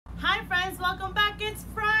Hi friends, welcome back. It's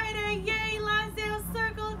Friday. Yay, last day of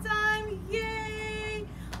circle time. Yay.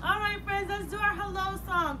 Alright friends, let's do our hello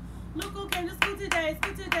song. Look who came to school today,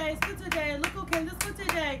 school today, school today. Look who came to school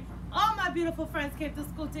today. All my beautiful friends came to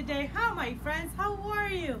school today. How my friends? How are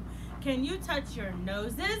you? Can you touch your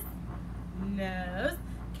noses? Nose.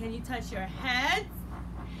 Can you touch your heads?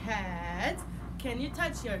 Heads. Can you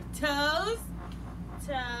touch your toes?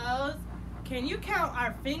 Toes. Can you count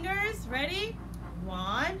our fingers? Ready?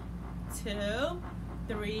 1, 2,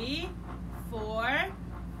 3, 4,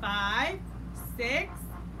 5, 6,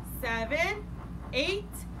 7, 8,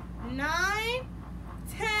 9,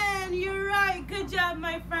 10. You're right. Good job,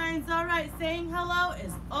 my friends. All right, saying hello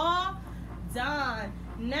is all done.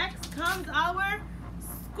 Next comes our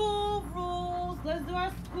school rules. Let's do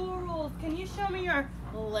our school rules. Can you show me your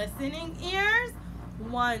listening ears?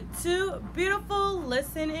 1, 2, beautiful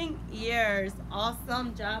listening ears.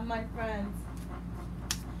 Awesome job, my friends.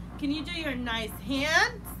 Can you do your nice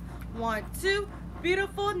hands? 1, 2,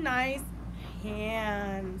 beautiful, nice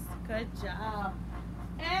hands. Good job.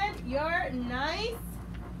 And your nice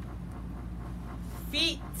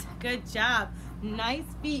feet. Good job. Nice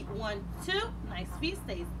feet. 1, 2, nice feet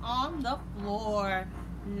stays on the floor.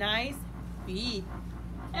 Nice feet.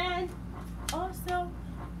 And also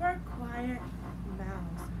for quiet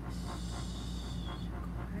mouse.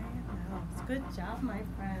 Quiet mouse. Good job, my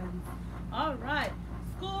friends. All right.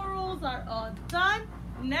 School rules are all done.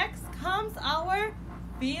 Next comes our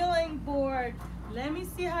feeling board. Let me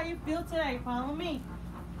see how you feel today. Follow me.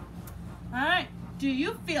 All right. Do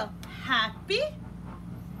you feel happy?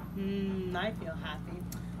 I feel happy.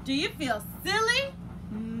 Do you feel silly?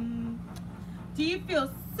 Do you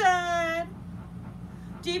feel sad?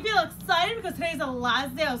 Do you feel excited because today's the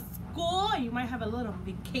last day of school and you might have a little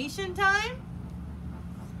vacation time?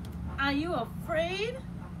 Are you afraid?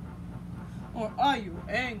 Or are you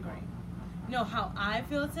angry? You know how I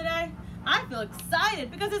feel today? I feel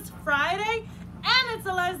excited because it's Friday and it's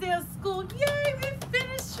the last day of school. Yay, we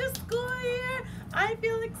finished the school year. I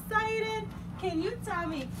feel excited. Can you tell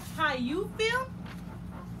me how you feel?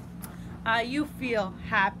 You feel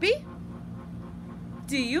happy?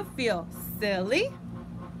 Do you feel silly?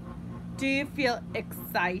 Do you feel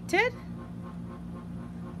excited?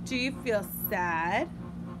 Do you feel sad?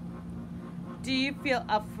 Do you feel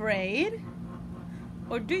afraid?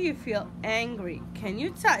 Or do you feel angry? Can you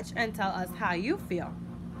touch and tell us how you feel?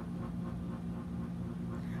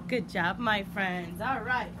 Good job, my friends. All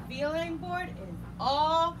right, feeling board is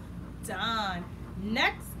all done.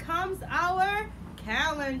 Next comes our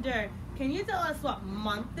calendar. Can you tell us what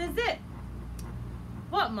month is it?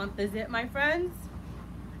 What month is it, my friends?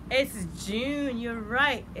 It's June. You're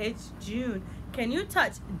right. It's June. Can you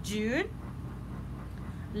touch June?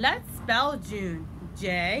 Let's spell June.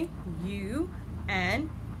 J-U-N-E.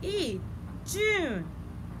 June.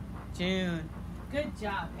 June. Good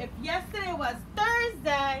job. If yesterday was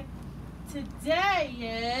Thursday, today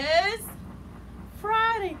is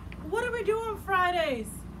Friday. What do we do on Fridays?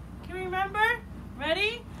 Can you remember?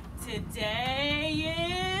 Ready? Today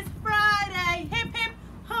is Friday. Hip, hip,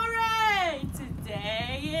 hooray.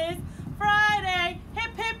 Today is Friday.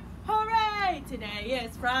 Hip, hip, hooray. Today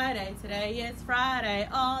is Friday. Today is Friday.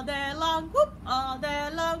 All day long. Whoop. All day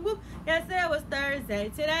long. Whoop. Yesterday was Thursday.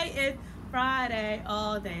 Today is Friday.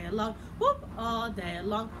 All day long. Whoop. All day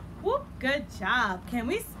long. Whoop. Good job. Can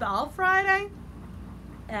we spell Friday?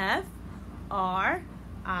 F-R-I-D-A-Y.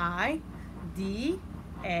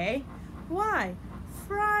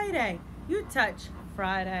 Friday. You touch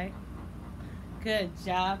Friday. Good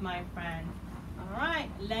job, my friend. All right,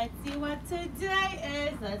 let's see what today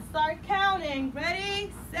is. Let's start counting.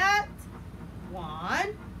 Ready, set.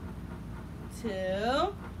 1,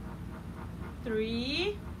 2,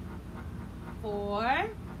 3, 4,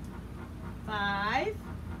 5,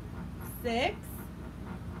 6,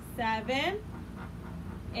 7,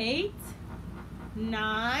 8,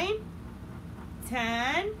 9,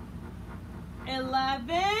 10,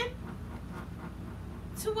 11,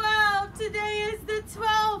 12. Today is the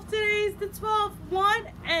 12th. Today is the 12th. 1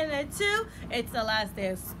 and a 2. It's the last day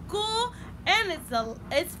of school and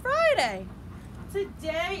it's Friday.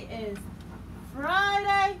 Today is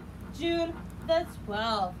Friday, June the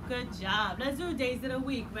 12th. Good job. Let's do days of the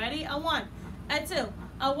week. Ready? A 1, a 2,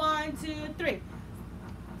 a 1, 2, 3.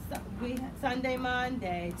 Sunday,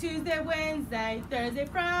 Monday, Tuesday, Wednesday, Thursday,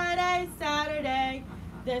 Friday, Saturday.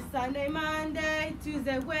 There's Sunday, Monday,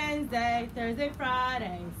 Tuesday, Wednesday, Thursday,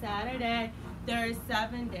 Friday, Saturday. There's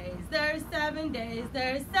 7 days. There's 7 days.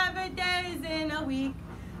 There's 7 days in a week.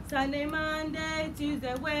 Sunday, Monday,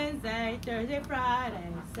 Tuesday, Wednesday, Thursday,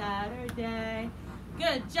 Friday, Saturday.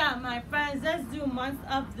 Good job, my friends. Let's do months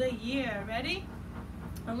of the year. Ready?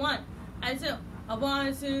 A 1, a 2, a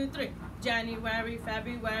 1, 2, 3. January,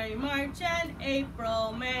 February, March, and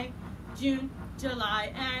April, May, June,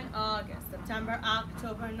 July, and August, September,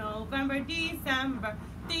 October, November, December.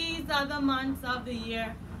 These are the months of the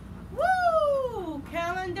year. Woo!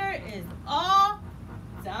 Calendar is all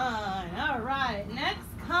done. All right, next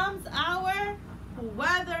comes our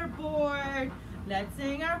weather board. Let's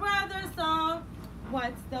sing our weather song.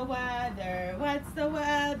 What's the weather? What's the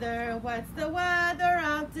weather? What's the weather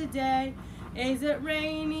out today? Is it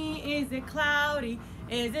rainy? Is it cloudy?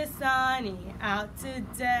 Is it sunny out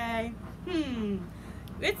today?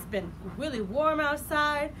 It's been really warm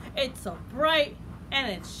outside. It's so bright and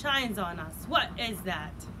it shines on us. What is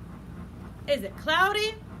that? Is it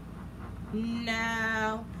cloudy?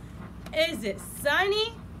 No. Is it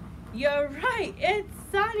sunny? You're right. It's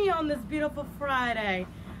sunny on this beautiful Friday.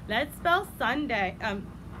 Let's spell Sunday.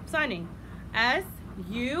 Sunny.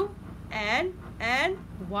 S-U-N-N-Y.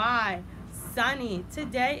 Sunny.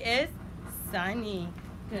 Today is sunny.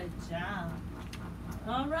 Good job.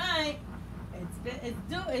 All right. It's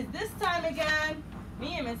this time again.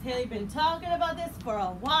 Me and Miss Haley been talking about this for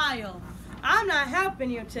a while. I'm not helping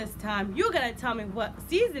you this time. You're gonna tell me what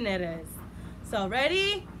season it is. So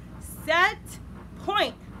ready, set,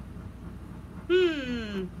 point.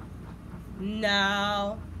 No.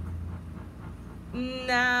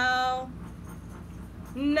 No.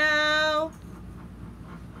 No.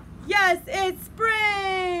 Yes, it's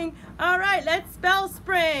spring. All right, let's spell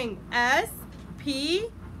spring. S-P-R-I-N-G.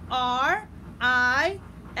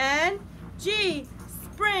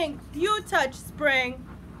 Spring. You touch spring.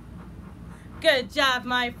 Good job,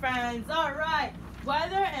 my friends. All right,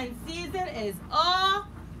 weather and season is all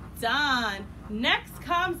done. Next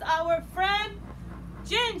comes our friend,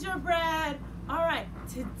 gingerbread. All right,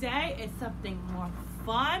 today is something more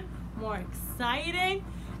fun, more exciting,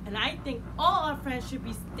 and I think all our friends should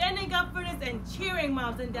be standing up for this and cheering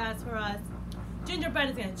moms and dads for us.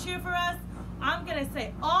 Gingerbread is gonna cheer for us. I'm gonna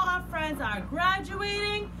say all our friends are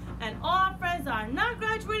graduating and all our friends that are not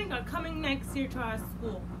graduating are coming next year to our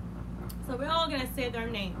school. So we're all gonna say their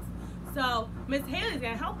names. So Miss Haley's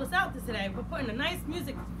gonna help us out today. We're putting a nice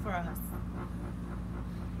music for us.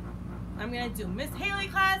 I'm gonna do Miss Haley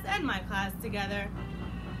class and my class together.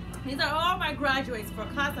 These are all my graduates for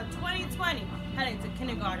class of 2020 heading to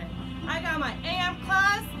kindergarten. I got my AM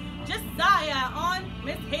class, Josiah, on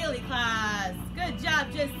Miss Haley class. Good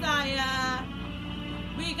job, Josiah.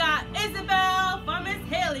 We got Isabel for Miss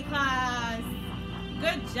Haley class.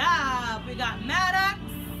 Good job. We got Maddox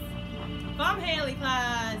from Haley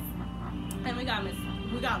class. And we got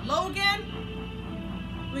Logan.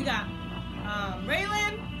 We got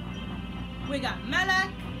Raylan. We got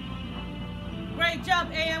Melek. Great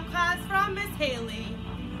job, AM class from Miss Haley.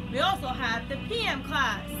 We also have the PM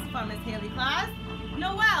class from Miss Haley class,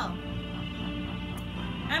 Noel,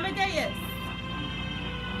 Amadeus,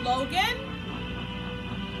 Logan,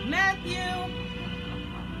 Matthew,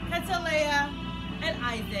 Catalea, and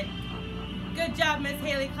Isaac. Good job, Miss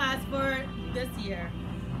Haley class, for this year.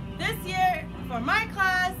 This year, for my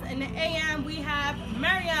class in the AM, we have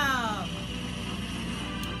Miriam.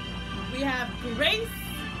 We have Grace.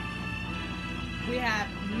 We have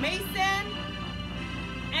Mason.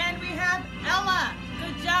 And we have Ella.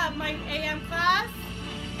 Good job, my AM class.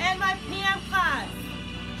 And my PM class.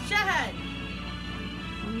 Shahed,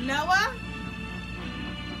 Noah,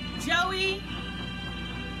 Joey,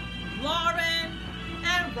 Lauren,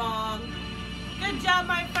 and Wrong. Good job,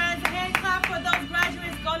 my friends. A hand clap for those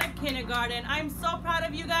graduates going to kindergarten. I'm so proud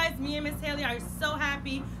of you guys. Me and Miss Haley are so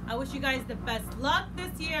happy. I wish you guys the best luck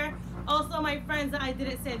this year. Also, my friends that I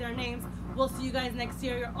didn't say their names, we'll see you guys next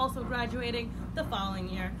year. You're also graduating the following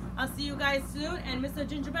year. I'll see you guys soon. And Mr.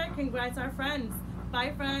 Gingerbread, congrats our friends.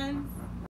 Bye, friends.